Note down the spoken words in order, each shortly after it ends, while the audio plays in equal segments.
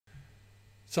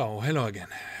So, hello again.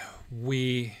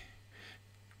 We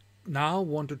now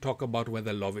want to talk about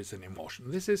whether love is an emotion.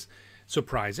 This is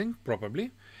surprising,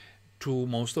 probably, to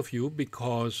most of you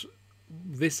because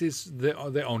this is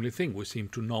the only thing we seem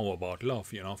to know about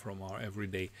love, from our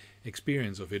everyday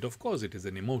experience of it. Of course, it is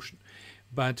an emotion.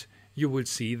 But you will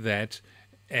see that,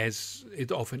 as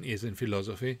it often is in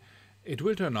philosophy, it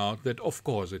will turn out that, of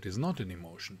course, it is not an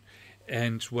emotion.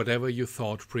 And whatever you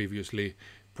thought previously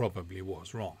probably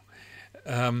was wrong.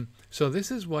 So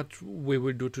this is what we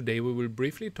will do today. We will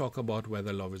briefly talk about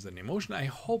whether love is an emotion. I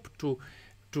hope to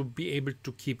be able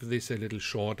to keep this a little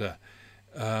shorter.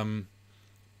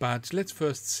 But let's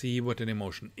first see what an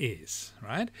emotion is,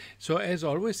 right? So as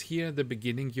always, here at the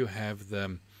beginning you have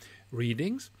the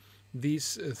readings.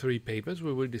 These three papers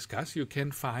we will discuss. You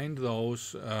can find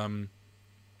those on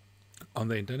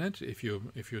the internet if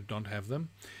you don't have them.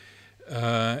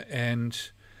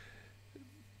 And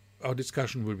our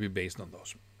discussion will be based on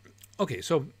those. Okay,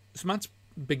 so Smuts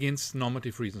begins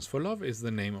Normative Reasons for Love is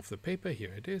the name of the paper.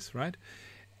 Here it is, right?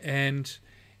 And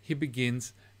he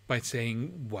begins by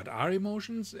saying what are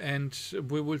emotions, and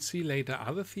we will see later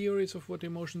other theories of what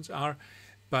emotions are,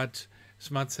 but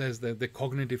Smuts says that the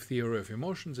cognitive theory of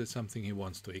emotions is something he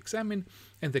wants to examine,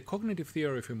 and the cognitive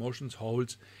theory of emotions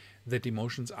holds that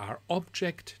emotions are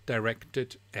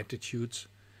object-directed attitudes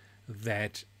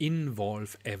that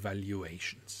involve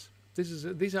evaluations.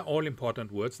 These are all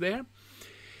important words there.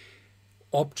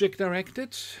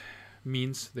 Object-directed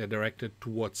means they're directed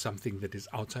towards something that is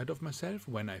outside of myself.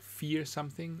 When I fear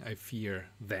something, I fear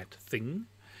that thing.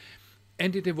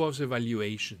 And it involves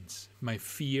evaluations. My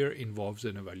fear involves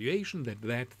an evaluation that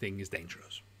that thing is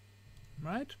dangerous.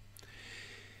 Right?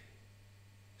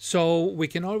 So we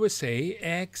can always say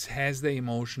X has the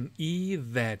emotion E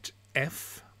that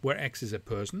F, where X is a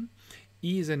person,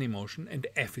 E is an emotion, and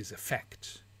F is a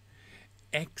fact.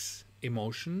 X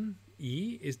emotion,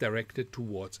 E, is directed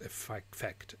towards a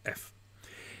fact, F.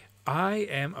 I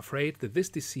am afraid that this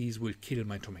disease will kill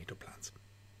my tomato plants.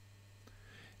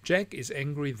 Jack is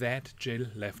angry that Jill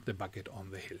left the bucket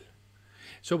on the hill.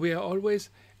 So we are always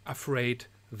afraid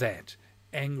that,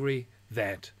 angry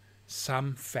that,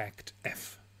 some fact,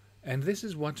 F. And this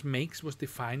is what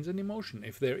defines an emotion.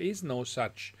 If there is no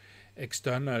such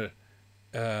external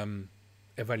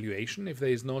evaluation, if there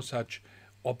is no such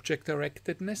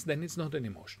object-directedness, then it's not an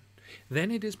emotion. Then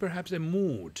it is perhaps a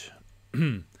mood.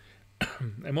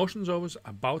 Emotions are always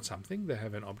about something, they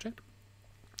have an object,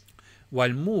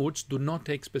 while moods do not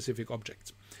take specific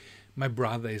objects. My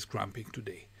brother is grumpy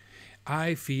today.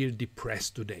 I feel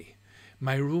depressed today.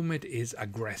 My roommate is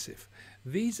aggressive.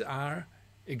 These are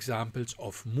examples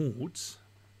of moods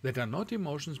that are not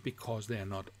emotions because they are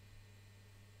not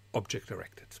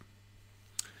object-directed.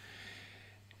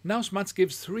 Now Smuts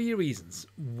gives three reasons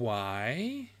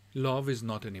why love is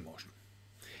not an emotion.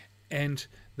 And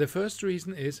the first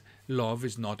reason is love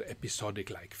is not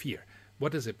episodic like fear.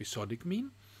 What does episodic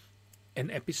mean? An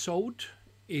episode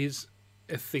is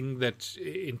a thing that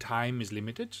in time is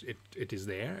limited. It is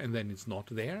there and then it's not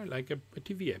there, like a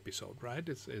TV episode, right?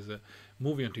 It's a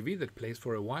movie on TV that plays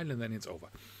for a while and then it's over.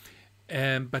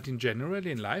 But in general,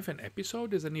 in life, an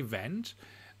episode is an event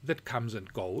that comes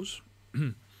and goes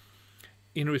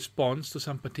in response to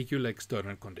some particular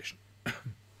external condition.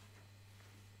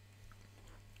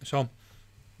 So,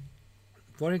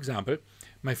 for example,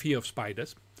 my fear of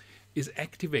spiders is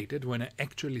activated when I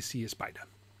actually see a spider.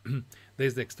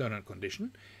 There's the external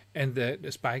condition, and the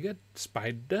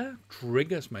spider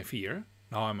triggers my fear.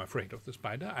 Now I'm afraid of the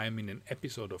spider. I'm in an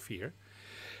episode of fear.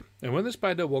 And when the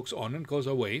spider walks on and goes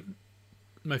away,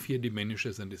 my fear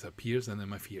diminishes and disappears, and then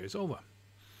my fear is over.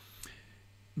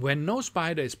 When no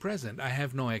spider is present, I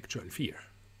have no actual fear.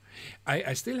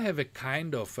 I still have a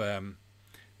kind of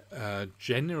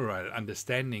general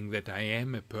understanding that I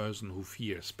am a person who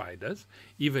fears spiders,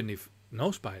 even if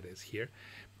no spider is here.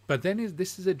 But then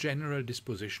this is a general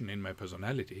disposition in my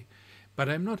personality. But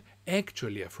I'm not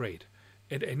actually afraid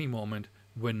at any moment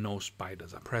when no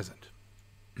spiders are present.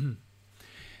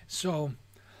 So,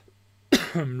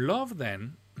 love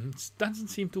then doesn't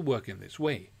seem to work in this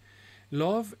way.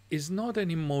 Love is not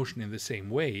an emotion in the same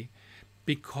way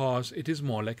because it is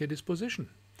more like a disposition.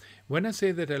 When I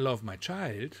say that I love my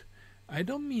child, I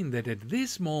don't mean that at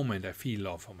this moment I feel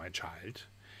love for my child.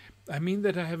 I mean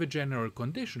that I have a general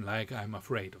condition, like I'm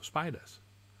afraid of spiders.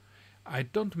 I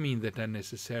don't mean that I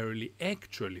necessarily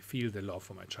actually feel the love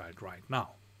for my child right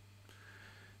now.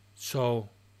 So,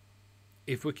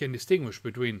 if we can distinguish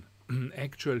between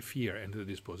actual fear and the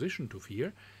disposition to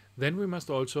fear, then we must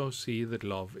also see that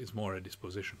love is more a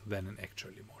disposition than an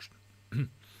actual emotion.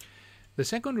 The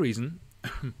second reason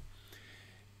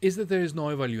is that there is no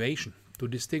evaluation to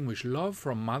distinguish love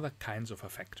from other kinds of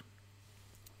affect.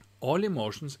 All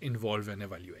emotions involve an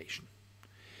evaluation.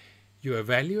 You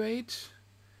evaluate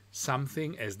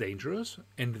something as dangerous,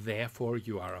 and therefore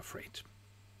you are afraid.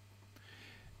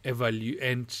 And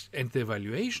the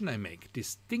evaluation I make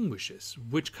distinguishes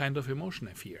which kind of emotion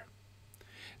I fear.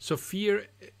 So fear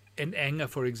and anger,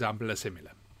 for example, are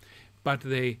similar, but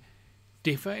they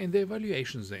differ in the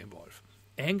evaluations they involve.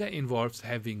 Anger involves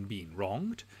having been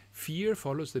wronged. Fear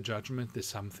follows the judgment that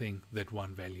something that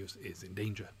one values is in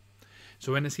danger.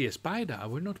 So when I see a spider, I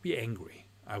will not be angry.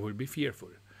 I will be fearful,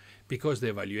 because the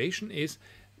evaluation is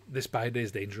the spider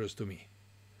is dangerous to me.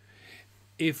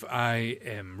 If I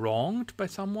am wronged by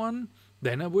someone,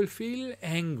 then I will feel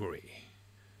angry,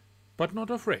 but not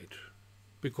afraid,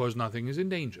 because nothing is in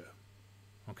danger.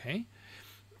 Okay?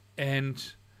 And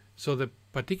so the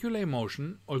particular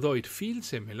emotion, although it feels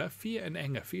similar, fear and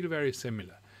anger feel very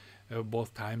similar.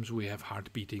 Both times we have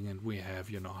heart beating and we have,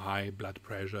 high blood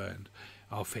pressure and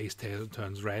our face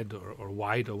turns red or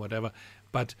white or whatever.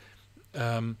 But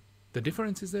the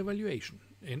difference is the evaluation.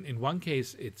 In one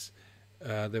case, it's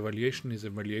the evaluation is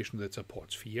an evaluation that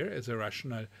supports fear as a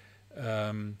rational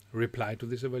reply to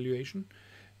this evaluation,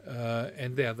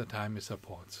 and the other time it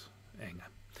supports anger.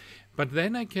 But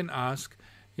then I can ask,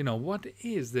 what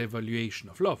is the evaluation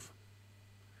of love?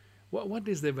 What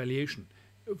is the evaluation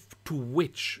to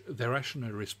which the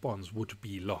rational response would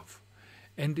be love?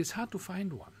 And it's hard to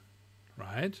find one,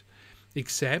 right?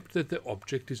 Except that the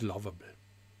object is lovable.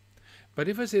 But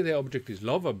if I say the object is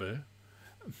lovable,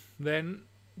 then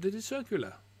that is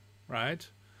circular, right?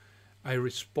 I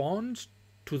respond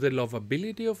to the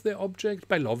lovability of the object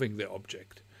by loving the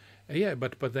object.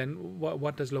 But then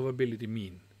what does lovability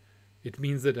mean? It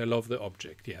means that I love the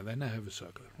object. Yeah, then I have a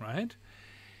circle, right?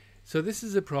 So this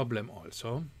is a problem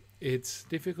also. It's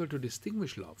difficult to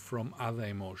distinguish love from other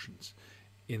emotions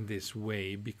in this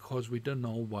way because we don't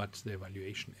know what the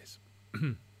evaluation is.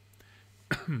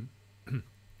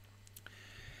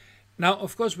 Now,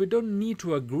 of course, we don't need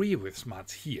to agree with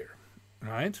smarts here,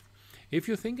 right? If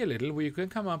you think a little, we can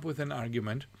come up with an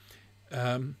argument.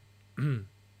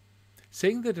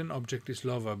 Saying that an object is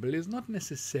lovable is not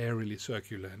necessarily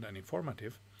circular and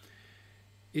uninformative.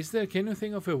 Can you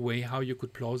think of a way how you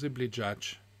could plausibly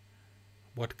judge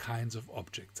what kinds of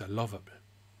objects are lovable?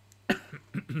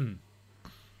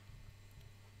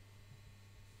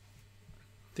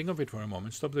 Think of it for a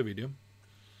moment, stop the video,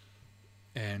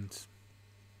 and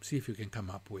see if you can come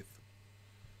up with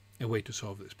a way to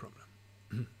solve this problem.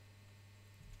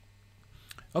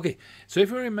 Okay, so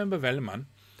if you remember Wellman,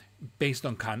 based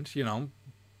on Kant,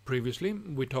 previously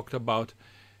we talked about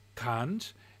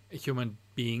Kant, human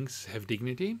beings have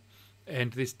dignity,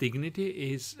 and this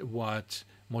dignity is what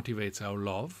motivates our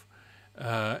love,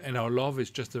 and our love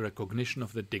is just a recognition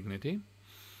of the dignity,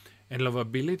 and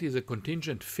lovability is a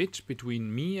contingent fit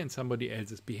between me and somebody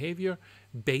else's behavior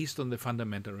based on the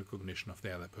fundamental recognition of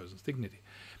the other person's dignity.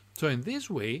 So in this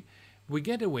way, we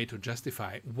get a way to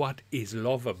justify what is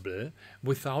lovable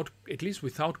without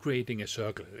creating a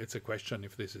circle. It's a question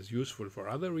if this is useful for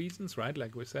other reasons, right?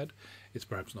 Like we said, it's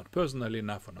perhaps not personal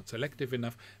enough or not selective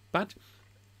enough, but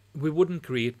we wouldn't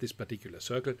create this particular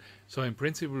circle. So in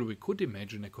principle, we could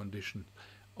imagine a condition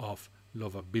of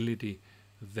lovability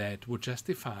that would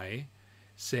justify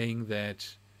saying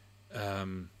that,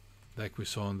 like we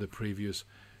saw on the previous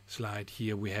slide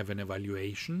here, we have an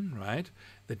evaluation, right,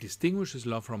 that distinguishes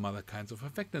love from other kinds of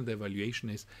affect, and the evaluation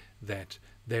is that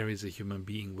there is a human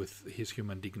being with his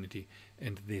human dignity,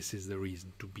 and this is the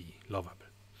reason to be lovable.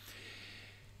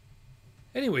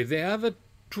 Anyway, there are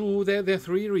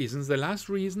three reasons. The last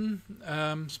reason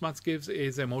Smuts gives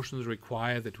is emotions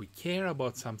require that we care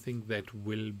about something that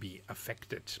will be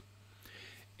affected.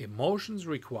 Emotions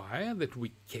require that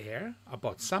we care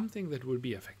about something that will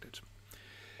be affected.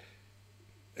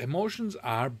 Emotions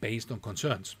are based on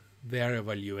concerns. They are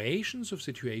evaluations of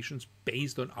situations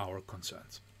based on our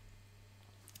concerns.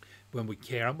 When we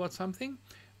care about something,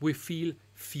 we feel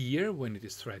fear when it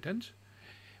is threatened.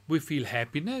 We feel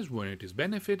happiness when it is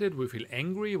benefited. We feel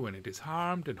angry when it is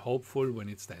harmed, and hopeful when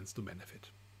it stands to benefit.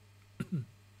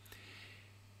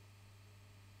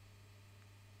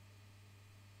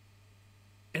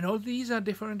 And all these are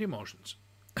different emotions,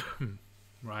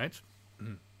 right?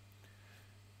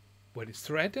 When it's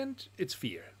threatened, it's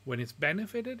fear. When it's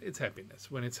benefited, it's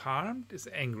happiness. When it's harmed, it's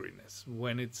angriness.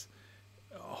 When it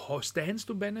stands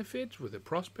to benefit, with the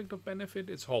prospect of benefit,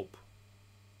 it's hope.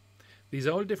 These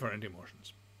are all different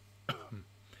emotions.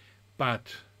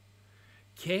 But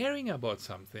caring about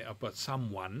something, about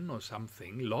someone or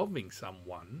something, loving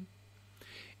someone,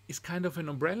 is kind of an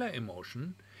umbrella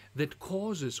emotion that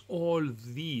causes all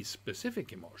these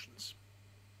specific emotions.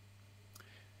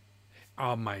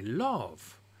 my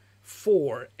love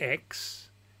for X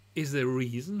is the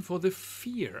reason for the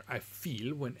fear I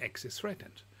feel when X is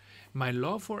threatened. My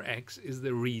love for X is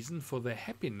the reason for the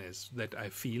happiness that I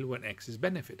feel when X is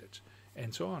benefited,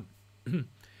 and so on.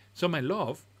 So my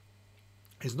love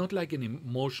is not like an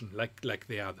emotion like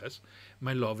the others.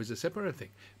 My love is a separate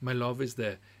thing. My love is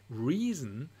the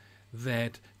reason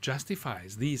that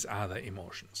justifies these other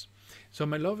emotions. So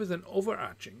my love is an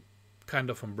overarching kind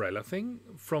of umbrella thing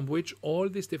from which all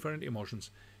these different emotions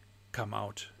come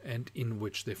out and in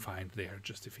which they find their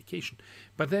justification.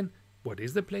 But then, what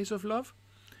is the place of love?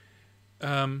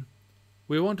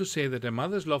 We want to say that a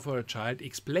mother's love for a child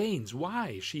explains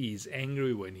why she is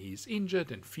angry when he is injured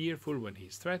and fearful when he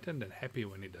is threatened and happy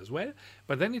when he does well.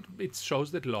 But then it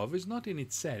shows that love is not in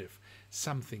itself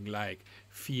something like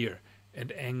fear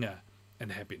and anger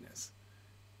and happiness.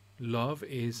 Love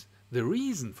is the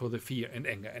reason for the fear and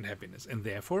anger and happiness, and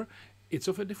therefore it's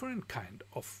of a different kind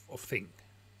of thing.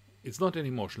 It's not an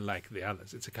emotion like the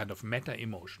others. It's a kind of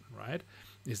meta-emotion, right?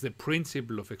 It's the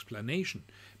principle of explanation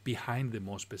behind the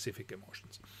more specific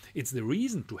emotions. It's the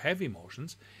reason to have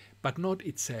emotions, but not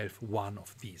itself one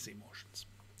of these emotions.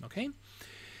 Okay?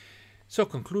 So,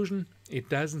 conclusion, it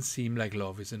doesn't seem like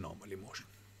love is a normal emotion.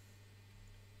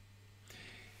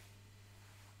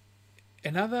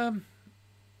 Another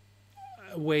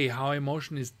way how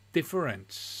emotion is different,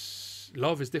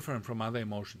 love is different from other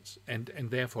emotions, and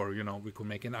therefore, we could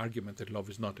make an argument that love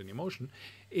is not an emotion,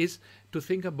 is to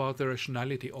think about the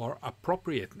rationality or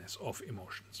appropriateness of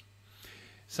emotions.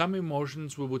 Some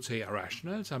emotions we would say are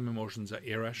rational, some emotions are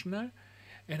irrational.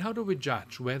 And how do we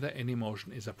judge whether an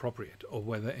emotion is appropriate or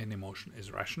whether an emotion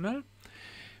is rational?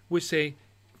 We say,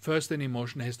 first, an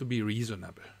emotion has to be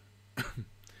reasonable.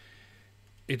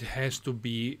 It has to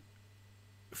be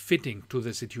fitting to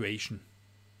the situation.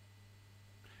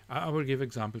 I will give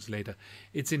examples later.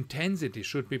 Its intensity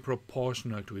should be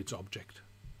proportional to its object.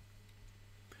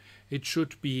 It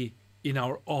should be in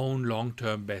our own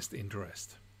long-term best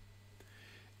interest.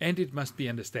 And it must be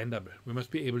understandable. We must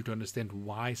be able to understand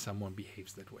why someone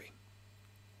behaves that way.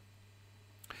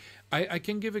 I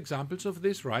can give examples of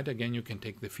this, right? Again, you can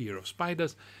take the fear of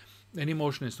spiders. An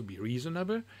emotion has to be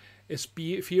reasonable. A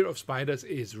fear of spiders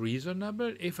is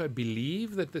reasonable if I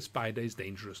believe that the spider is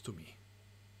dangerous to me.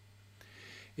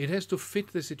 It has to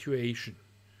fit the situation.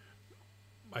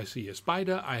 I see a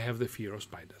spider, I have the fear of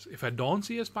spiders. If I don't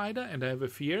see a spider and I have a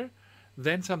fear,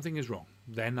 then something is wrong.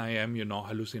 Then I am,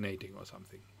 hallucinating or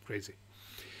something crazy.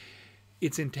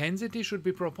 Its intensity should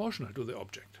be proportional to the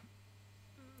object.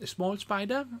 A small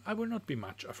spider, I will not be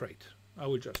much afraid. I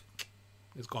will just,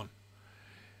 it's gone.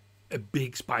 A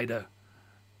big spider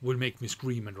will make me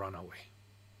scream and run away.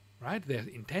 Right? Their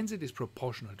intensity is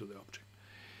proportional to the object.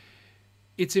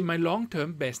 It's in my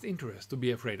long-term best interest to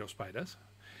be afraid of spiders.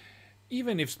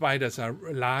 Even if spiders are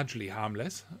largely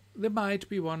harmless, there might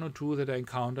be one or two that I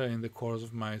encounter in the course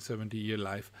of my 70-year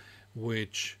life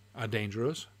which are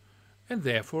dangerous, and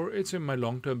therefore it's in my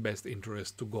long-term best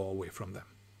interest to go away from them.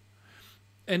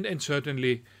 And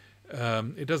certainly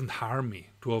it doesn't harm me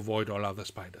to avoid all other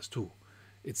spiders too.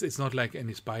 It's not like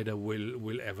any spider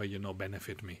will ever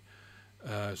benefit me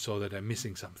so that I'm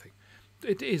missing something.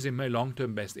 It is in my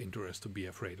long-term best interest to be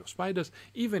afraid of spiders,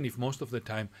 even if most of the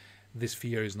time this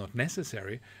fear is not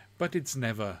necessary, but it's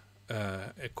never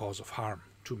a cause of harm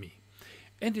to me.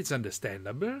 And it's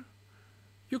understandable.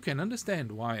 You can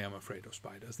understand why I'm afraid of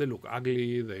spiders. They look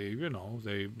ugly,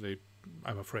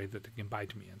 I'm afraid that they can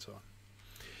bite me and so on.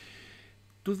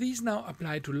 Do these now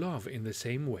apply to love in the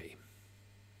same way?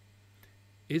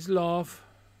 Is love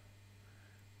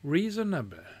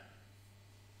reasonable?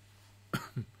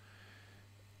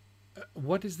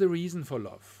 What is the reason for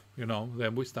love?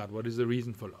 Then we start. What is the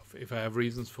reason for love? If I have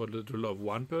reasons to love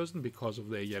one person because of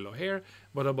their yellow hair,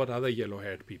 what about other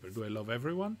yellow-haired people? Do I love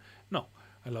everyone? No,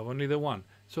 I love only the one.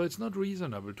 So it's not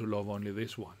reasonable to love only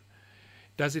this one.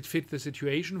 Does it fit the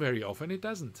situation? Very often it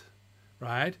doesn't.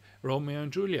 Right? Romeo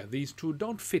and Juliet, these two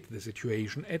don't fit the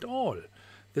situation at all.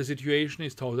 The situation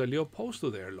is totally opposed to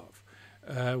their love.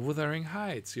 Wuthering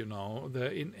Heights, in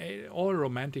all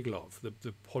romantic love,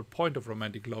 the whole point of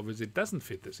romantic love is it doesn't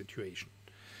fit the situation.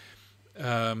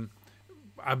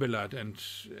 Abelard and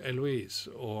Eloise,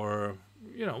 or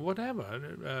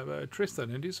whatever,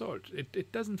 Tristan and Isolde,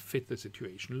 it doesn't fit the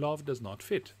situation. Love does not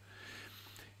fit.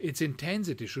 Its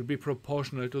intensity should be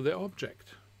proportional to the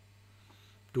object.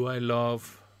 Do I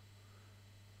love,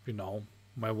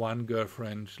 my one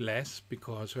girlfriend less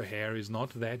because her hair is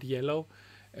not that yellow,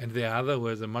 and the other who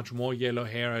has a much more yellow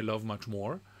hair I love much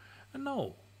more?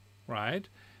 No, right?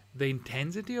 the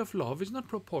intensity of love is not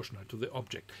proportional to the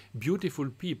object. Beautiful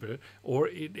people or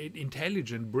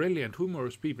intelligent, brilliant,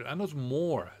 humorous people are not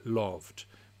more loved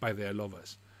by their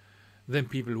lovers than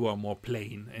people who are more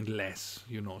plain and less,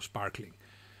 sparkling.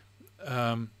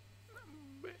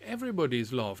 Everybody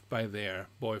is loved by their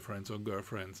boyfriends or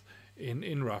girlfriends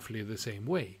in roughly the same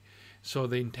way. So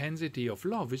the intensity of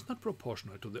love is not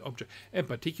proportional to the object. And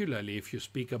particularly if you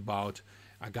speak about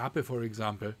agape, for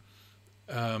example,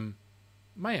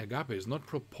 my agape is not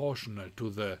proportional to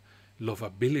the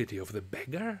lovability of the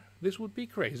beggar. This would be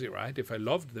crazy, right? If I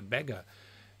loved the beggar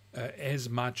as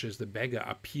much as the beggar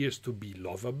appears to be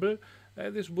lovable,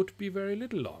 this would be very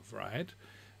little love, right?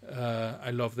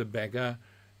 I love the beggar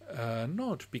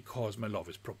not because my love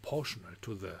is proportional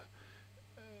to the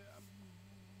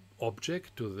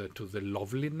object, to the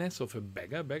loveliness of a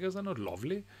beggar. Beggars are not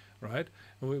lovely, right?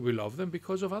 We love them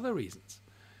because of other reasons.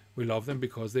 We love them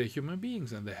because they're human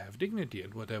beings and they have dignity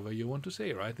and whatever you want to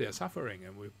say, right? They're suffering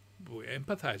and we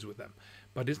empathize with them.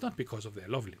 But it's not because of their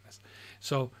loveliness.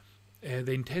 So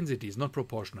the intensity is not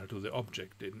proportional to the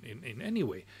object in any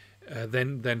way.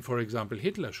 Then, for example,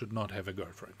 Hitler should not have a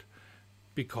girlfriend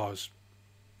because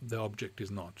the object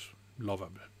is not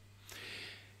lovable.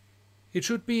 It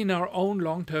should be in our own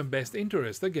long-term best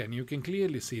interest. Again, you can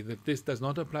clearly see that this does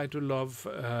not apply to love.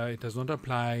 It does not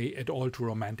apply at all to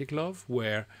romantic love,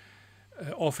 where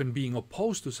often being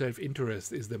opposed to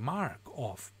self-interest is the mark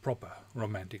of proper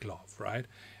romantic love, right?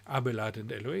 Abelard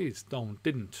and Eloise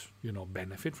didn't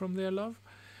benefit from their love.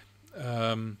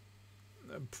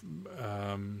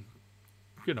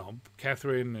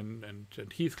 Catherine and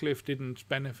Heathcliff didn't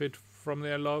benefit from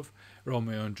their love.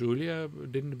 Romeo and Julia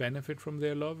didn't benefit from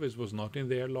their love. It was not in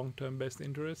their long-term best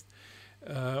interest.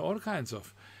 All kinds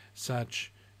of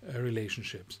such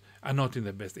relationships are not in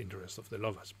the best interest of the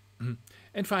lovers.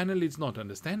 And finally, it's not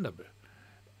understandable.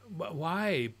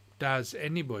 Why does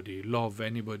anybody love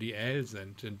anybody else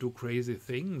and do crazy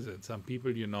things? And some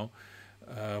people,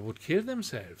 would kill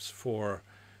themselves for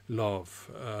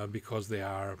love because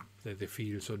they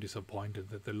feel so disappointed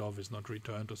that the love is not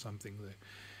returned or something. They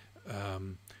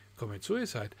commit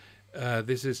suicide.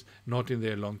 This is not in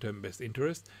their long-term best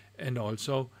interest, and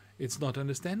also it's not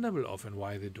understandable often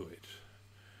why they do it.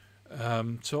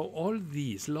 So all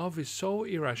these, love is so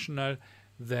irrational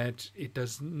that it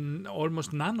does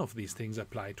almost none of these things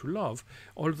apply to love,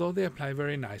 although they apply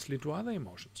very nicely to other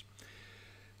emotions.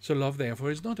 So love,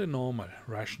 therefore, is not a normal,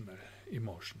 rational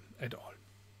emotion at all.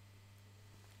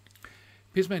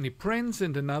 Pismani Prince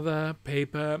and another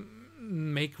paper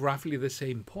make roughly the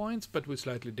same points, but with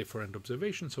slightly different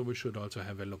observations, so we should also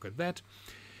have a look at that.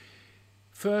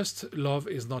 First, love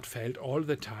is not felt all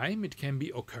the time. It can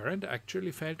be occurrent,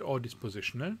 actually felt, or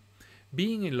dispositional.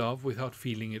 Being in love without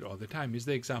feeling it all the time is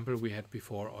the example we had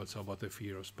before also about the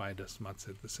fear of spiders. Matt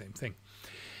said the same thing.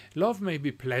 Love may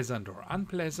be pleasant or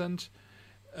unpleasant,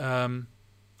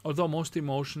 although most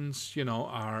emotions,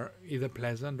 are either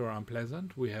pleasant or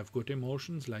unpleasant. We have good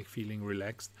emotions like feeling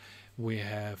relaxed. We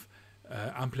have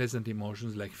unpleasant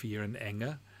emotions like fear and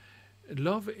anger.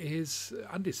 Love is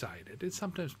undecided. It's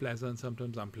sometimes pleasant,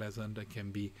 sometimes unpleasant. I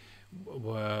can be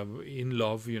in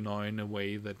love, in a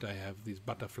way that I have these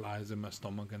butterflies in my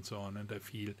stomach and so on, and I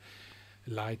feel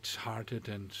light-hearted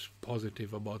and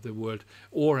positive about the world.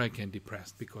 Or I can be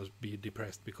depressed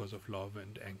because of love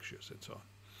and anxious and so on.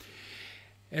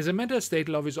 As a mental state,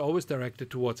 love is always directed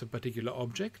towards a particular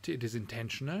object. It is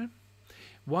intentional.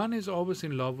 One is always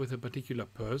in love with a particular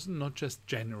person, not just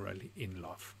generally in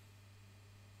love.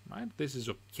 Right? This is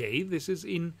okay. This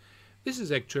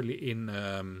is actually in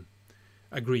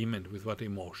agreement with what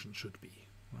emotion should be.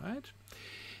 Right?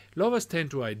 Lovers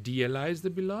tend to idealize the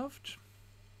beloved.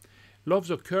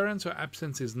 Love's occurrence or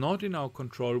absence is not in our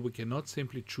control. We cannot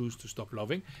simply choose to stop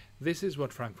loving. This is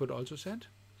what Frankfurt also said.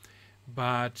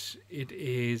 But it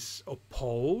is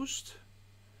opposed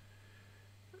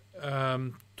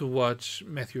to what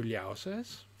Matthew Liao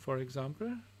says, for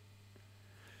example.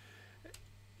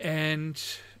 And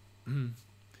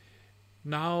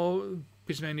now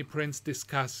Pismani Prince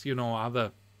discuss,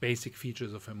 other basic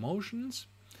features of emotions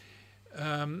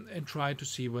and try to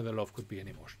see whether love could be an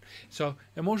emotion. So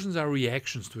emotions are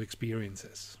reactions to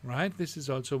experiences, right? This is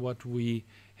also what we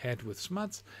had with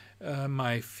Smuts.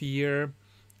 My fear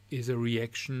is a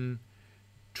reaction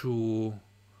to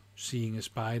seeing a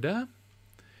spider.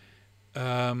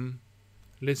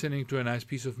 Listening to a nice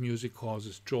piece of music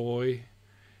causes joy.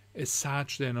 As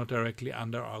such, they're not directly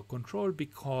under our control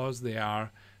because they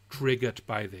are triggered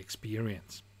by the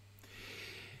experience.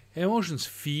 Emotions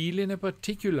feel in a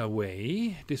particular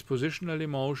way. Dispositional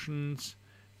emotions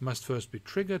must first be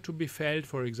triggered to be felt.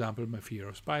 For example, my fear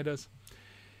of spiders.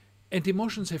 And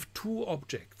emotions have two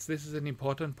objects. This is an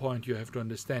important point you have to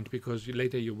understand, because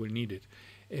later you will need it.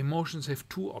 Emotions have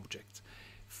two objects.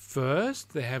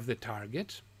 First, they have the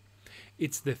target.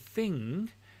 It's the thing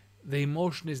the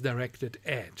emotion is directed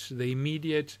at, the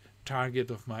immediate target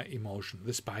of my emotion,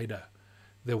 the spider,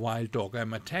 the wild dog.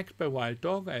 I'm attacked by a wild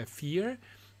dog, I have fear,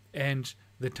 and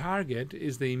the target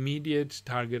is the immediate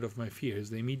target of my fear, is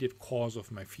the immediate cause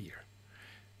of my fear,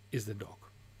 is the dog.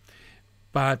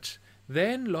 But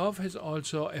then love has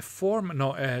also a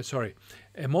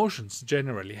emotions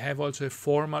generally have also a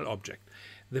formal object.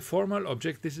 The formal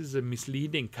object, this is a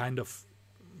misleading kind of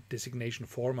designation,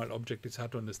 formal object. It's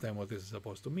hard to understand what this is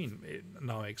supposed to mean.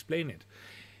 Now I explain it.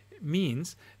 It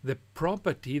means the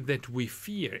property that we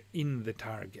fear in the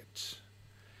target.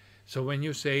 So when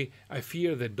you say, I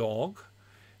fear the dog,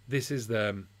 this is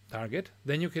the target,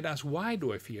 then you can ask, why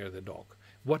do I fear the dog?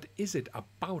 What is it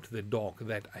about the dog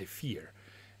that I fear?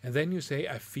 And then you say,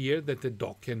 I fear that the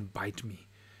dog can bite me.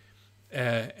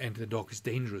 And the dog is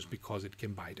dangerous because it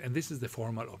can bite. And this is the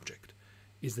formal object,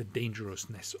 is the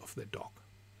dangerousness of the dog.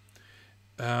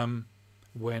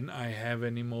 When I have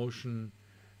an emotion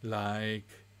like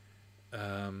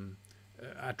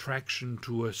attraction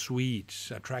to a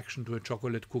sweet, attraction to a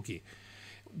chocolate cookie,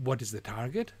 what is the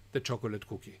target? The chocolate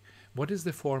cookie. What is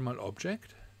the formal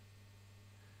object?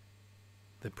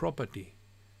 The property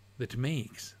that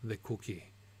makes the cookie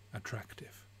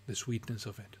attractive, the sweetness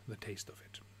of it, the taste of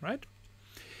it, right?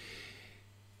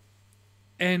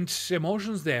 And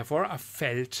emotions, therefore, are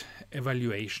felt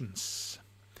evaluations.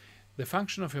 The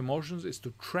function of emotions is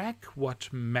to track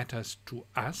what matters to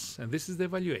us, and this is the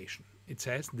evaluation. It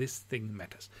says this thing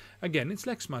matters. Again, it's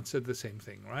like Smuts said the same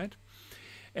thing, right?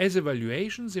 As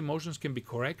evaluations, emotions can be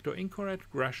correct or incorrect,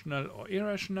 rational or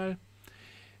irrational.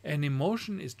 An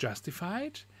emotion is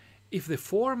justified if the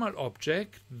formal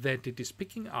object that it is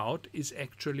picking out is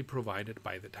actually provided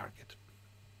by the target.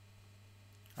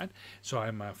 Right? So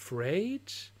I'm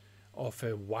afraid of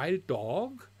a wild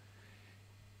dog,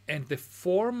 and the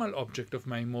formal object of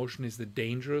my emotion is the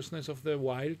dangerousness of the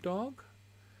wild dog,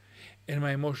 and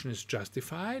my emotion is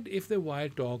justified if the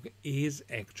wild dog is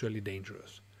actually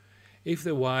dangerous. If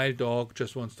the wild dog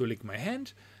just wants to lick my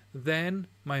hand, then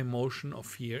my emotion of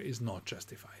fear is not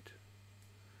justified.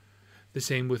 The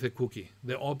same with a cookie.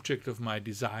 The object of my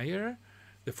desire,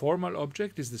 the formal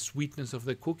object, is the sweetness of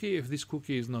the cookie. If this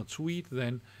cookie is not sweet,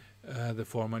 then the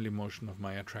formal emotion of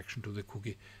my attraction to the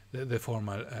cookie, the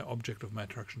formal object of my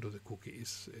attraction to the cookie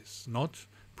is not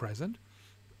present,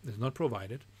 is not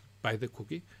provided by the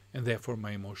cookie, and therefore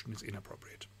my emotion is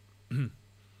inappropriate.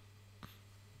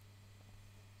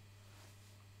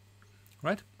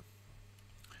 Right?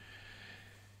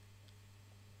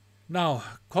 Now,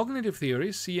 cognitive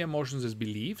theories see emotions as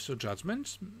beliefs or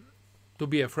judgments. To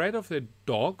be afraid of the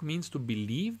dog means to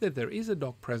believe that there is a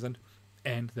dog present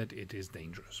and that it is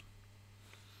dangerous.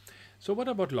 So what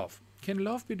about love? Can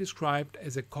love be described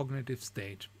as a cognitive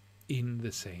state in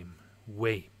the same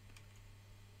way?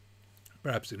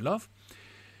 Perhaps in love,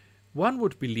 one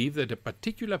would believe that a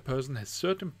particular person has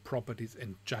certain properties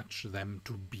and judge them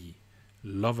to be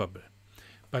lovable.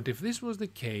 But if this was the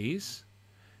case,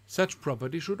 such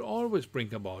property should always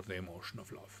bring about the emotion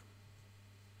of love.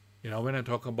 You know, when I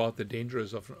talk about the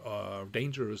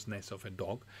dangerousness of a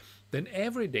dog, then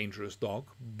every dangerous dog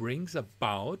brings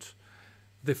about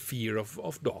the fear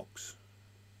of dogs,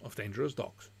 of dangerous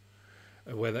dogs.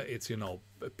 Whether it's, you know,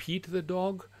 Pete the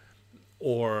dog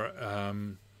or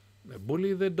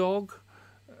Bully the dog,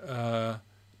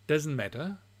 doesn't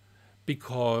matter,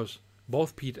 because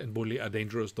both Pete and Bully are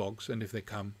dangerous dogs, and if they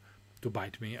come to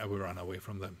bite me, I will run away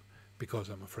from them because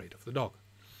I'm afraid of the dog.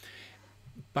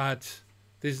 But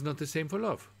this is not the same for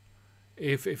love.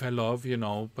 If I love, you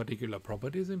know, particular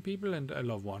properties in people, and I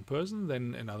love one person,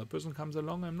 then another person comes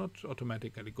along, I'm not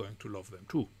automatically going to love them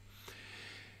too.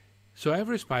 So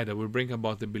every spider will bring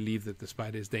about the belief that the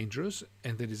spider is dangerous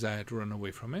and the desire to run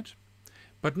away from it.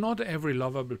 But not every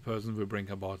lovable person will bring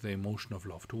about the emotion of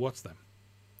love towards them.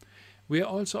 We are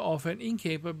also often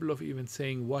incapable of even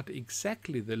saying what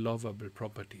exactly the lovable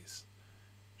properties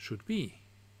should be.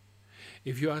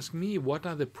 If you ask me what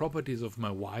are the properties of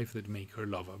my wife that make her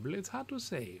lovable, it's hard to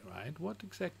say, right? What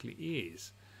exactly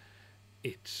is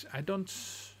it? I don't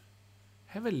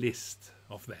have a list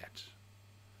of that,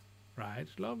 right?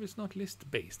 Love is not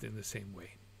list-based in the same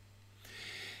way.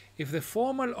 If the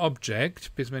formal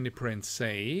object, Pismeni Prince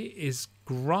say, is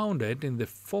grounded in the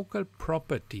focal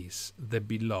properties the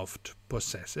beloved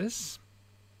possesses,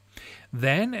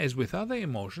 then, as with other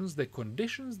emotions, the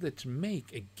conditions that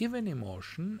make a given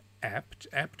emotion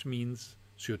apt means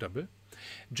suitable,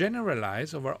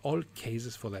 generalize over all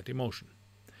cases for that emotion.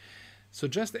 So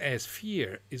just as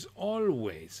fear is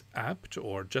always apt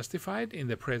or justified in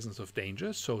the presence of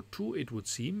danger, so too it would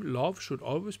seem love should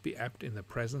always be apt in the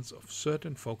presence of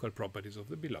certain focal properties of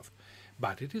the beloved.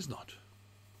 But it is not.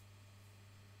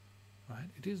 Right?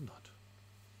 It is not.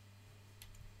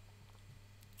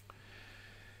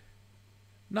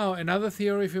 Now, another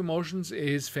theory of emotions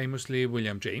is famously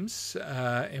William James.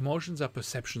 Emotions are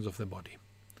perceptions of the body.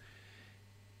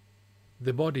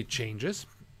 The body changes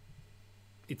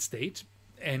its state,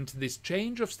 and this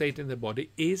change of state in the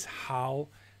body is how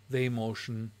the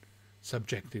emotion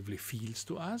subjectively feels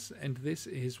to us, and this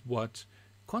is what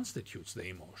constitutes the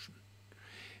emotion.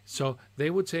 So they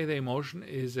would say the emotion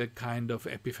is a kind of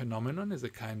epiphenomenon, is a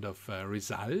kind of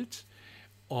result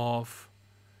of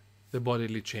the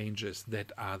bodily changes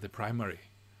that are the primary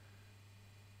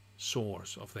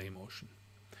source of the emotion.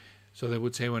 So they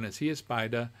would say, when I see a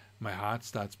spider, my heart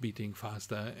starts beating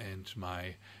faster and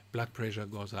my blood pressure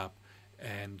goes up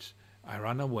and I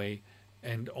run away,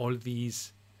 and all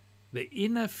these, the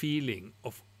inner feeling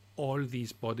of all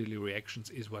these bodily reactions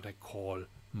is what I call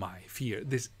my fear.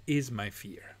 This is my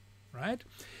fear, right?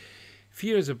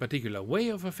 Fear is a particular way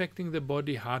of affecting the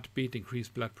body, heartbeat,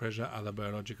 increased blood pressure, other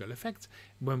biological effects.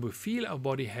 When we feel our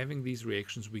body having these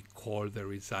reactions, we call the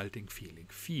resulting feeling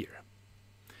fear.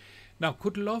 Now,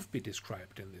 could love be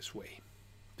described in this way?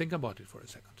 Think about it for a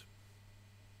second.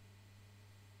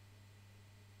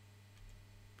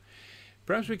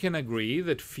 Perhaps we can agree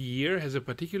that fear has a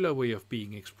particular way of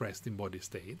being expressed in body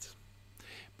states,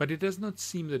 but it does not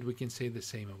seem that we can say the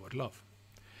same about love.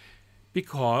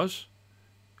 Because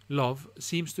love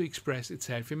seems to express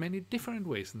itself in many different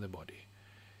ways in the body.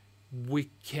 We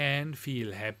can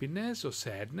feel happiness or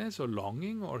sadness or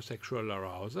longing or sexual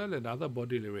arousal and other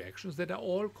bodily reactions that are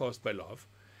all caused by love,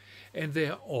 and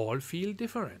they all feel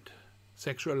different.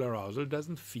 Sexual arousal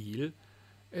doesn't feel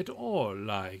at all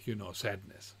like,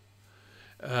 sadness,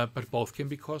 but both can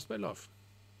be caused by love.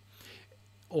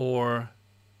 Or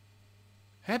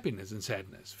happiness and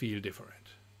sadness feel different.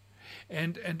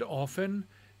 And often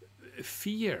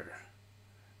fear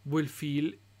will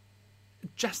feel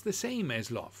just the same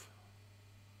as love.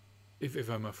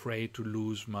 If I'm afraid to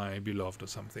lose my beloved or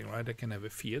something, right, I can have a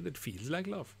fear that feels like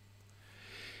love.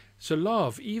 So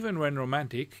love, even when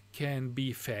romantic, can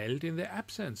be felt in the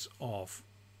absence of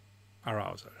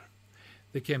arousal.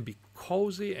 There can be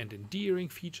cozy and endearing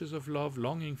features of love,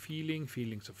 longing feeling,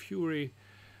 feelings of fury.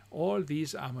 All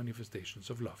these are manifestations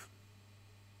of love.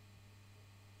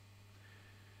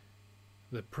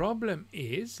 The problem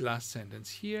is, last sentence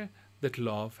here, that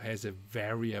love has a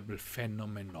variable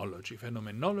phenomenology.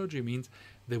 Phenomenology means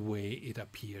the way it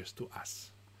appears to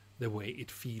us. The way it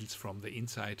feels from the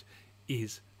inside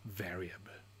is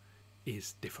variable,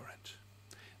 is different.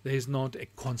 There is not a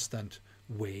constant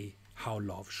way how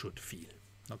love should feel.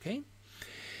 Okay?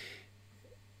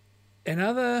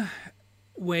 Another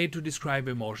way to describe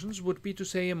emotions would be to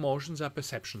say emotions are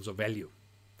perceptions of value.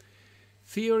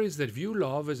 Theories that view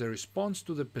love as a response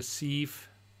to the perceived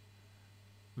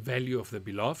value of the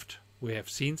beloved. We have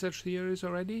seen such theories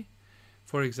already.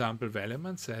 For example,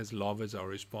 Velleman says love is our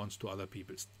response to other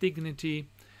people's dignity.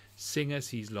 Singer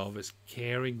sees love as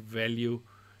creating value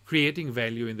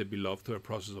in the beloved through a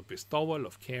process of bestowal,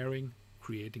 of caring,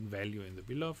 creating value in the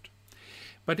beloved.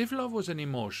 But if love was an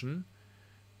emotion,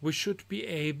 we should be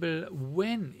able,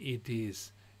 when it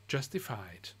is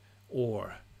justified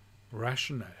or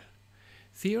rational.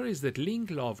 Theories that link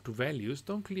love to values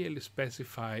don't clearly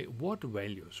specify what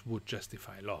values would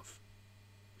justify love.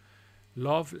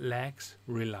 Love lacks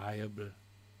reliable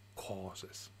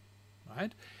causes,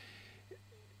 right?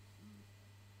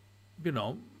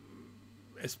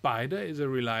 A spider is a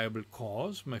reliable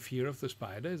cause. My fear of the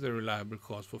spider is a reliable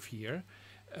cause for fear.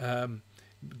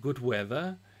 Good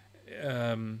weather,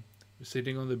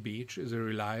 sitting on the beach is a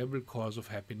reliable cause of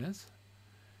happiness.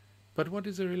 But what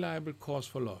is a reliable cause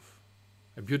for love?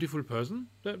 A beautiful person?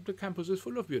 The campus is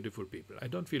full of beautiful people. I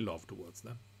don't feel love towards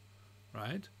them,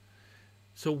 right?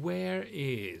 So where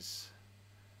is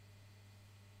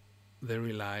the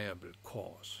reliable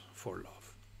cause for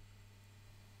love?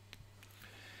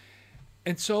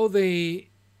 And so they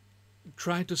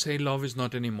try to say love is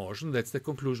not an emotion. That's the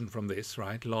conclusion from this,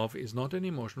 right? Love is not an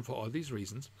emotion for all these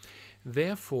reasons.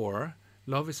 Therefore,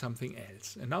 love is something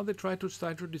else. And now they try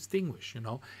to distinguish,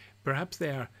 Perhaps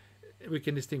we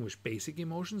can distinguish basic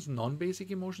emotions,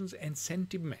 non-basic emotions, and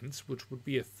sentiments, which would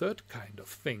be a third kind of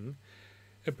thing.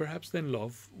 And perhaps then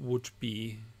love would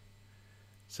be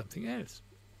something else.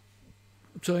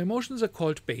 So emotions are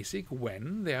called basic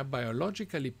when they are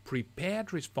biologically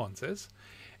prepared responses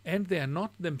and they are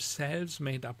not themselves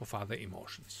made up of other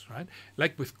emotions, right?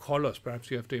 Like with colors,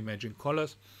 perhaps you have to imagine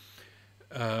colors.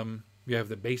 You have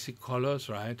the basic colors,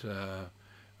 right?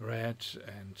 Red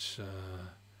and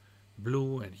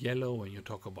blue and yellow when you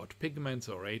talk about pigments,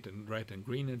 or red and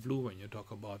green and blue when you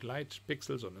talk about light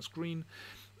pixels on a screen.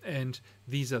 And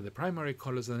these are the primary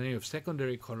colors, and then you have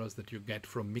secondary colors that you get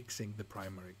from mixing the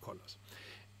primary colors.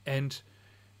 And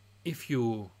if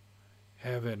you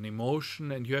have an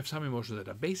emotion, and you have some emotions that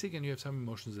are basic and you have some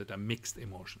emotions that are mixed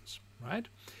emotions, right?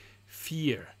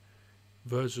 Fear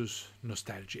versus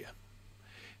nostalgia.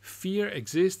 Fear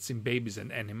exists in babies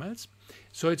and animals,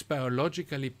 so it's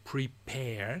biologically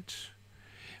prepared.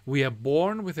 We are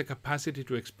born with the capacity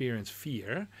to experience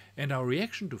fear, and our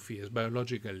reaction to fear is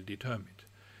biologically determined.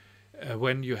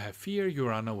 When you have fear, you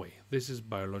run away. This is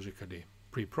biologically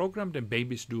pre-programmed, and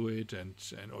babies do it, and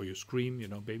or you scream,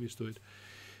 babies do it.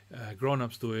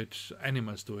 Grown-ups do it,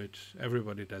 animals do it,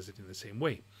 everybody does it in the same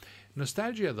way.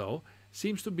 Nostalgia, though,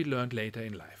 seems to be learned later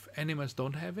in life. Animals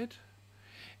don't have it,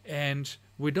 and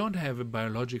we don't have a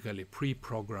biologically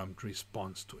pre-programmed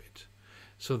response to it.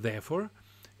 So therefore,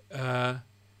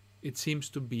 it seems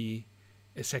to be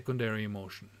a secondary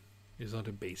emotion. It's not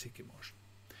a basic emotion.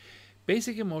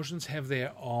 Basic emotions have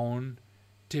their own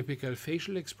typical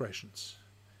facial expressions.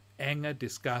 Anger,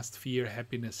 disgust, fear,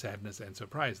 happiness, sadness, and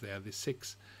surprise. They are the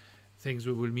 6 things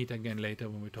we will meet again later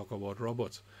when we talk about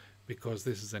robots, because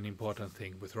this is an important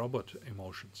thing with robot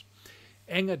emotions.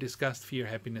 Anger, disgust, fear,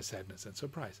 happiness, sadness, and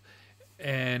surprise.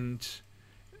 And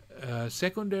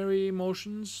secondary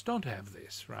emotions don't have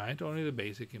this, right? Only the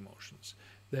basic emotions.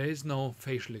 There is no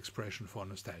facial expression for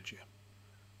nostalgia,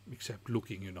 except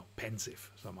looking,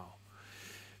 pensive somehow.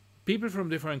 People from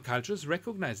different cultures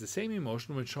recognize the same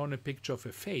emotion when shown a picture of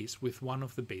a face with one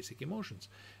of the basic emotions.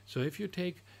 So if you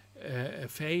take a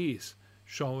face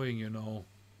showing,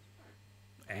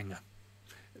 anger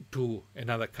to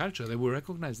another culture, they will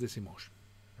recognize this emotion,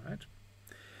 right?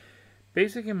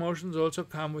 Basic emotions also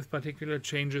come with particular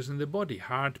changes in the body,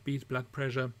 heartbeat, blood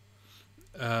pressure,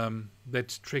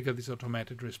 that trigger these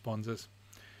automatic responses,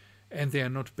 and they are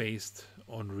not based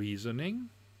on reasoning.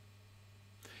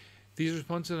 These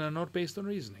responses are not based on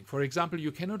reasoning. For example,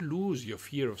 you cannot lose your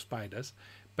fear of spiders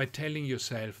by telling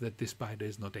yourself that this spider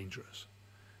is not dangerous.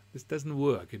 This doesn't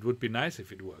work. It would be nice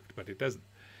if it worked, but it doesn't.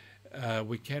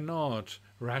 We cannot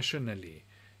rationally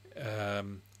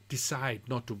decide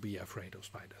not to be afraid of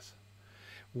spiders.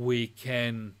 We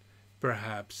can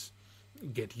perhaps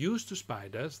get used to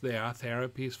spiders. There are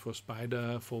therapies for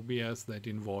spider phobias that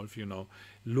involve,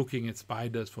 looking at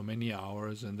spiders for many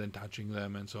hours and then touching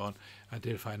them and so on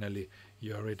until finally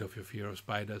you're rid of your fear of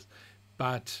spiders.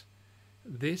 But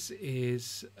this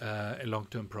is a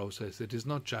long-term process. It is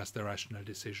not just a rational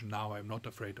decision. Now I'm not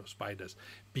afraid of spiders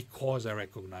because I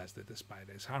recognize that the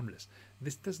spider is harmless.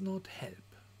 This does not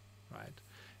help, right?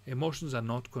 Emotions are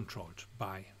not controlled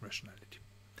by rationality.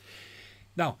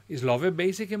 Now, is love a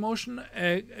basic emotion?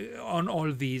 On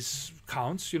all these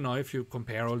counts, if you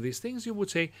compare all these things, you would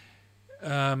say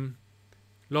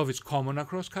love is common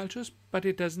across cultures, but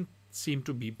it doesn't seem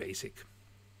to be basic.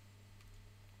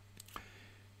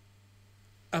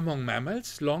 Among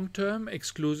mammals, long-term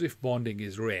exclusive bonding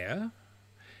is rare.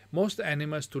 Most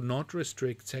animals do not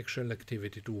restrict sexual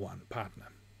activity to one partner.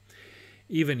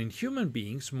 Even in human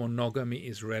beings, monogamy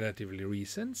is relatively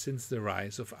recent since the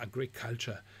rise of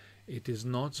agriculture. It is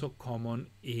not so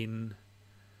common in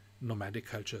nomadic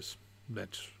cultures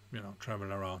that,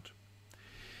 travel around.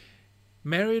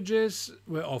 Marriages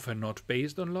were often not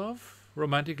based on love.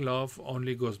 Romantic love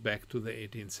only goes back to the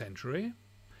 18th century.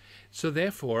 So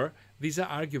therefore, these are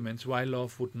arguments why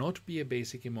love would not be a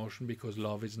basic emotion, because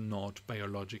love is not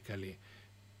biologically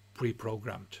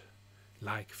pre-programmed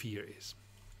like fear is.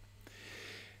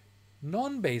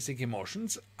 Non-basic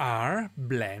emotions are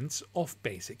blends of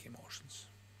basic emotions.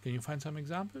 Can you find some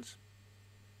examples?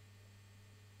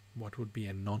 What would be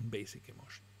a non-basic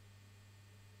emotion?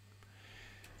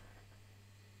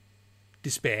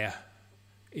 Despair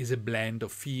is a blend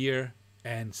of fear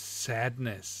and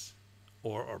sadness,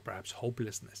 or perhaps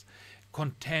hopelessness.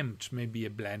 Contempt may be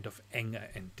a blend of anger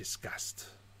and disgust.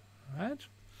 Right?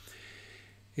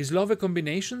 Is love a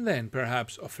combination then,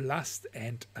 perhaps, of lust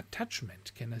and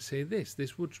attachment? Can I say this?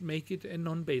 This would make it a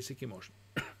non-basic emotion.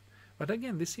 But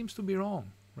again, this seems to be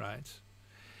wrong, right?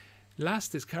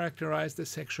 Lust is characterized as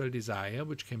sexual desire,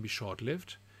 which can be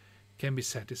short-lived, can be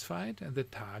satisfied, and the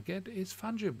target is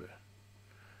fungible.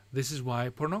 This is why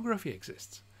pornography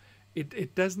exists.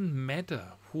 It doesn't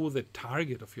matter who the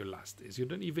target of your lust is. You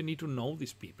don't even need to know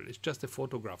these people. It's just a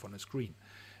photograph on a screen.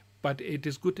 But it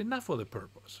is good enough for the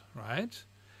purpose, right?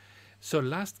 So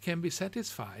lust can be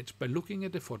satisfied by looking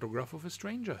at a photograph of a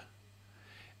stranger.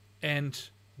 And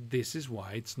this is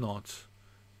why it's not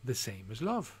the same as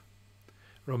love.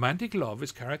 Romantic love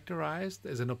is characterized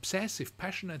as an obsessive,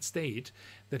 passionate state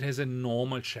that has a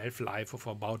normal shelf life of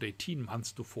about 18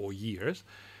 months to 4 years.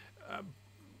 I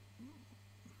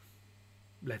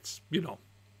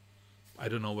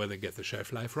don't know where they get the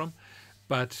shelf life from,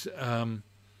 but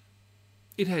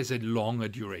it has a longer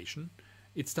duration.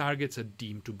 Its targets are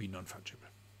deemed to be non-fungible.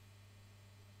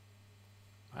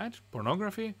 Right?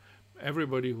 Pornography,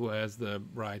 everybody who has the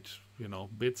right,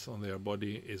 bits on their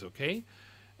body is okay.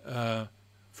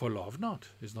 For love,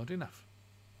 is not enough.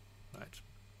 Right?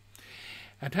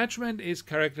 Attachment is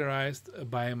characterized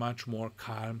by a much more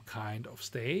calm kind of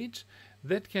state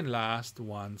that can last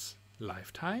one's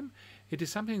lifetime. It is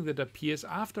something that appears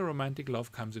after romantic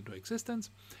love comes into existence,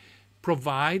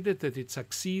 provided that it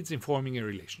succeeds in forming a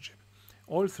relationship.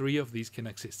 All three of these can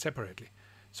exist separately.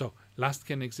 So lust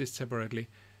can exist separately,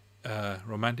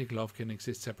 romantic love can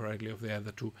exist separately of the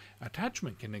other two,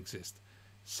 attachment can exist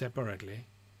separately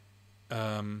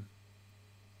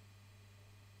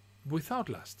without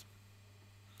lust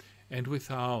and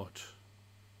without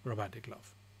romantic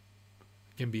love.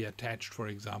 I can be attached, for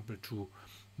example, to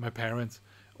my parents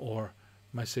or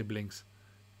my siblings,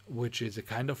 which is a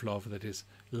kind of love that is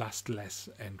lustless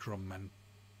and romantic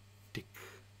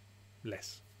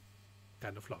less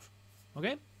kind of love.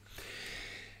 Okay?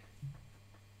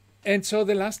 And so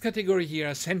the last category here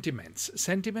are sentiments.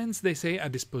 Sentiments, they say, are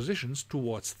dispositions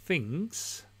towards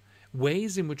things,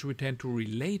 ways in which we tend to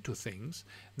relate to things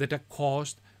that are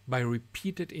caused by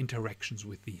repeated interactions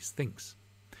with these things.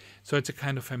 So it's a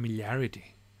kind of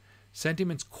familiarity.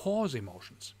 Sentiments cause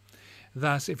emotions.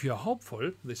 Thus, if you are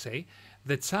hopeful, they say,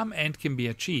 that some end can be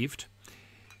achieved,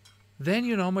 then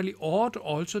you normally ought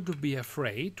also to be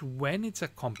afraid when its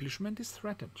accomplishment is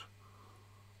threatened.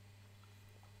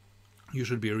 You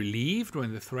should be relieved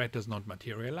when the threat does not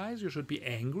materialize. You should be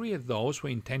angry at those who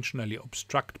intentionally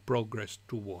obstruct progress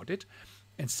toward it,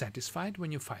 and satisfied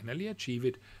when you finally achieve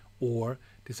it, or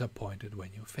disappointed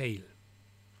when you fail.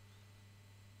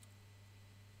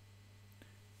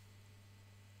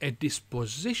 A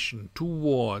disposition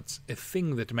towards a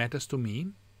thing that matters to me,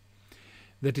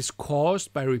 that is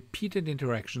caused by repeated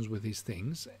interactions with these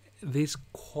things, this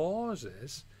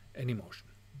causes an emotion.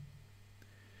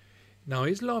 Now,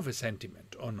 is love a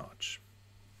sentiment or not?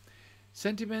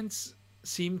 Sentiments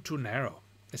seem too narrow.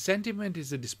 A sentiment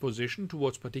is a disposition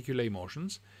towards particular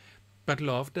emotions, but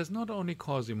love does not only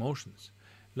cause emotions.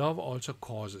 Love also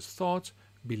causes thoughts,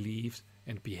 beliefs,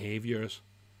 and behaviors.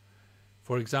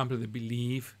 For example, the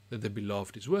belief that the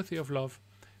beloved is worthy of love,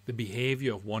 the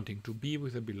behavior of wanting to be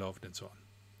with the beloved, and so on.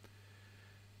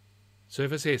 So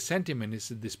if I say a sentiment is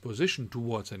a disposition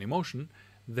towards an emotion,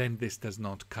 then this does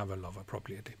not cover love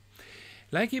appropriately.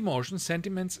 Like emotions,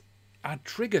 sentiments are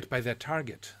triggered by their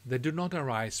target. They do not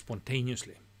arise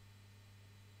spontaneously.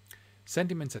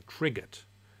 Sentiments are triggered.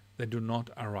 They do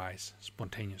not arise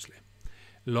spontaneously.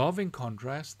 Love, in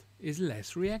contrast, is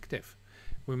less reactive.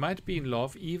 We might be in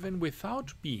love even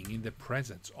without being in the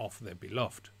presence of the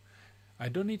beloved. I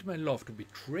don't need my love to be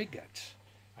triggered.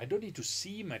 I don't need to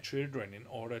see my children in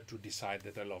order to decide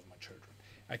that I love my children.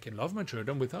 I can love my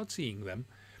children without seeing them,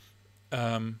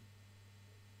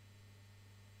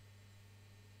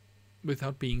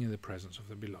 without being in the presence of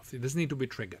the beloved. It doesn't need to be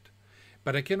triggered.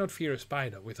 But I cannot fear a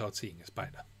spider without seeing a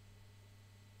spider.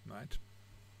 Right?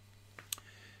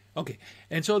 Okay,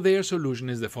 and so their solution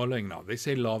is the following now. They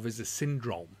say love is a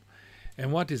syndrome.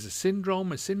 And what is a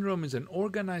syndrome? A syndrome is an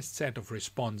organized set of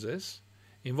responses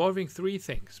involving three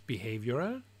things: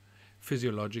 behavioral,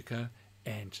 physiological,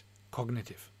 and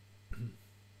cognitive.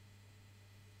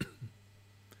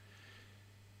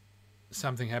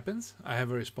 Something happens, I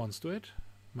have a response to it.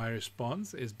 My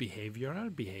response is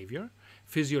behavioral, behavior.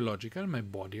 Physiological, my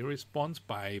body responds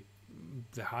by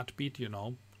the heartbeat,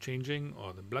 changing,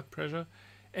 or the blood pressure.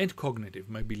 And cognitive,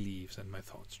 my beliefs and my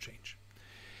thoughts change.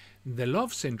 The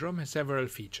love syndrome has several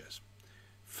features.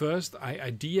 First, I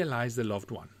idealize the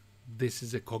loved one. This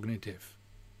is a cognitive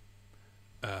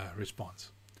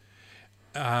response.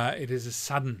 It is a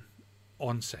sudden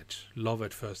onset, love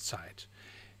at first sight.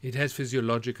 It has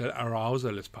physiological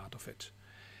arousal as part of it.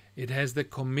 It has the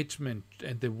commitment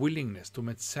and the willingness to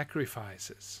make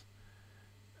sacrifices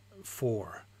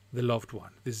for the loved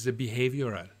one. This is a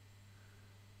behavioral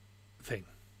thing.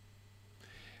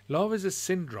 Love is a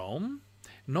syndrome,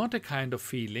 not a kind of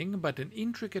feeling, but an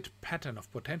intricate pattern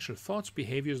of potential thoughts,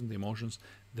 behaviors, and emotions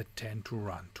that tend to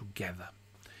run together.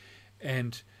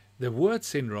 And the word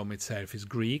syndrome itself is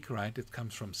Greek, right? It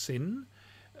comes from syn,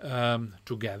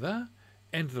 together,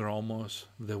 and dromos,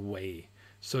 the way.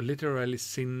 So literally,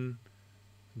 syndrome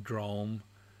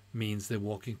means the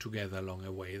walking together along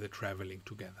a way, the traveling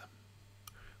together.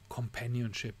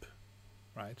 Companionship,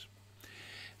 right?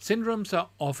 Syndromes are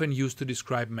often used to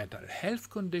describe mental health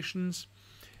conditions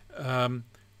and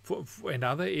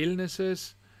other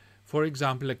illnesses. For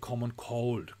example, a common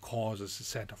cold causes a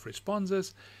set of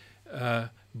responses,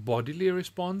 bodily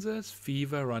responses,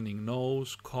 fever, running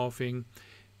nose, coughing,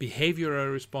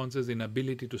 behavioral responses,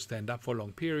 inability to stand up for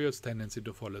long periods, tendency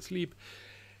to fall asleep,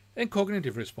 and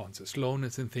cognitive responses,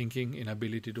 slowness in thinking,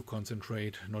 inability to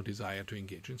concentrate, no desire to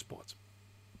engage in sports.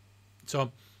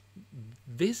 So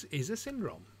this is a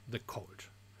syndrome, the cold.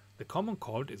 The common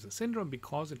cold is a syndrome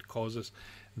because it causes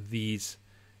these,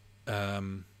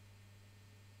 it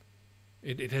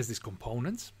has these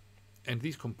components, and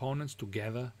these components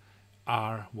together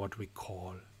are what we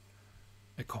call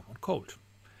a common cold.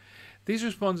 These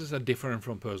responses are different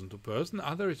from person to person.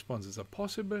 Other responses are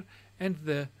possible, and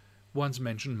the ones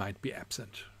mentioned might be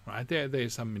absent. Right? There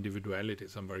is some individuality,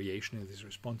 some variation in these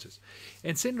responses.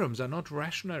 And syndromes are not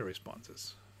rational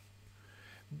responses.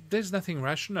 There's nothing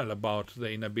rational about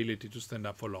the inability to stand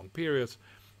up for long periods,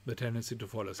 the tendency to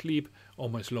fall asleep, or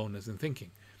my slowness in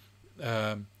thinking.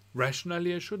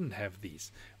 Rationally, I shouldn't have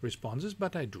these responses,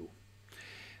 but I do.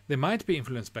 They might be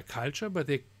influenced by culture, but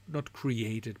they're not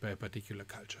created by a particular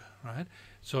culture, right?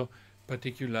 So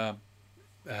particular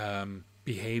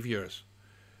behaviors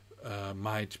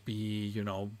might be,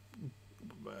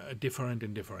 different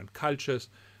in different cultures.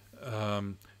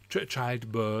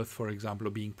 Childbirth, for example,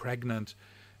 or being pregnant,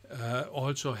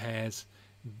 also has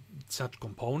such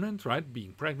components, right?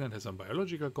 Being pregnant has some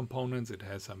biological components, it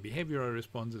has some behavioral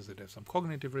responses, it has some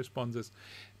cognitive responses,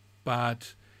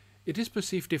 but it is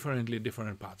perceived differently in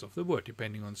different parts of the world.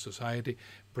 Depending on society,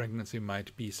 pregnancy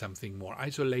might be something more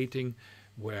isolating,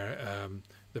 where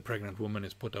the pregnant woman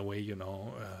is put away,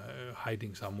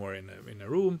 hiding somewhere in a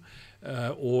room,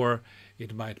 or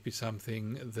it might be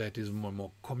something that is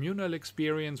more communal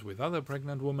experience with other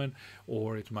pregnant women,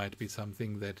 or it might be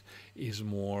something that is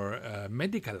more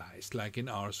medicalized, like in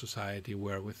our society,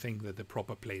 where we think that the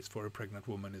proper place for a pregnant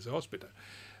woman is a hospital.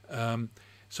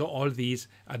 So all these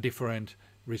are different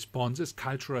responses,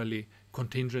 culturally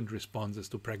contingent responses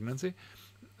to pregnancy,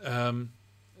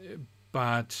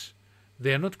 but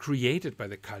they are not created by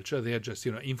the culture. They are just,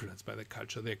 influenced by the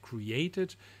culture. They're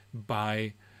created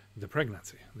by the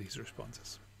pregnancy, these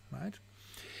responses, right?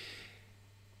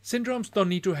 Syndromes don't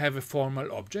need to have a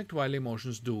formal object, while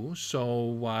emotions do. So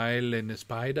while in a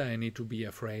spider I need to be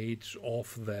afraid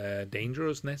of the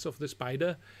dangerousness of the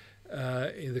spider,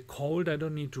 in the cold I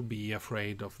don't need to be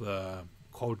afraid of the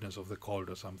coldness of the cold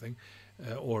or something,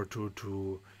 or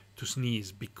to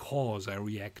sneeze because I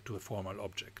react to a formal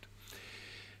object.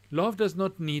 Love does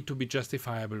not need to be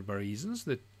justifiable by reasons.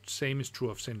 The same is true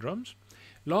of syndromes.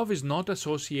 Love is not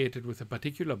associated with a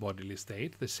particular bodily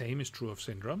state. The same is true of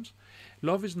syndromes.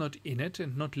 Love is not innate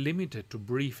and not limited to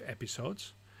brief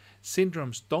episodes.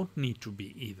 Syndromes don't need to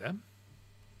be either.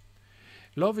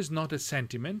 Love is not a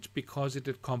sentiment because it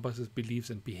encompasses beliefs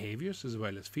and behaviors as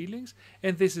well as feelings,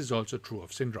 and this is also true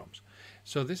of syndromes.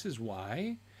 So this is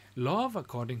why love,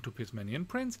 according to Pygmalion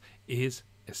Prince, is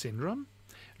a syndrome.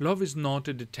 Love is not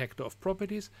a detector of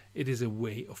properties, it is a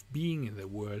way of being in the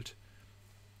world,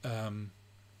 and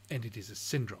it is a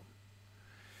syndrome.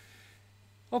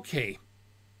 Okay,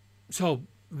 so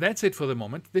that's it for the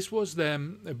moment. This was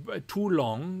the too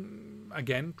long,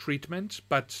 again, treatment,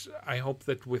 but I hope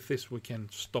that with this we can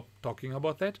stop talking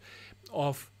about that,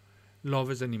 of love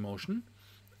as an emotion.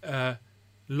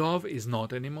 Love is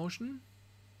not an emotion,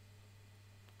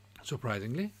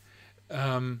 surprisingly.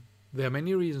 There are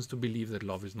many reasons to believe that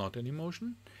love is not an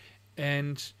emotion,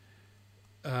 and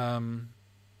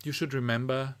you should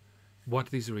remember what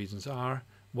these reasons are,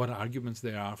 what arguments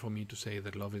there are for me to say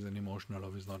that love is an emotion or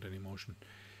love is not an emotion.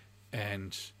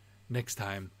 And next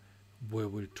time we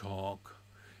will talk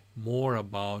more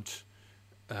about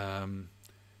other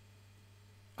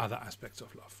aspects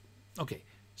of love. Okay,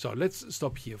 so let's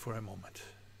stop here for a moment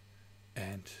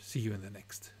and see you in the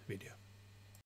next video.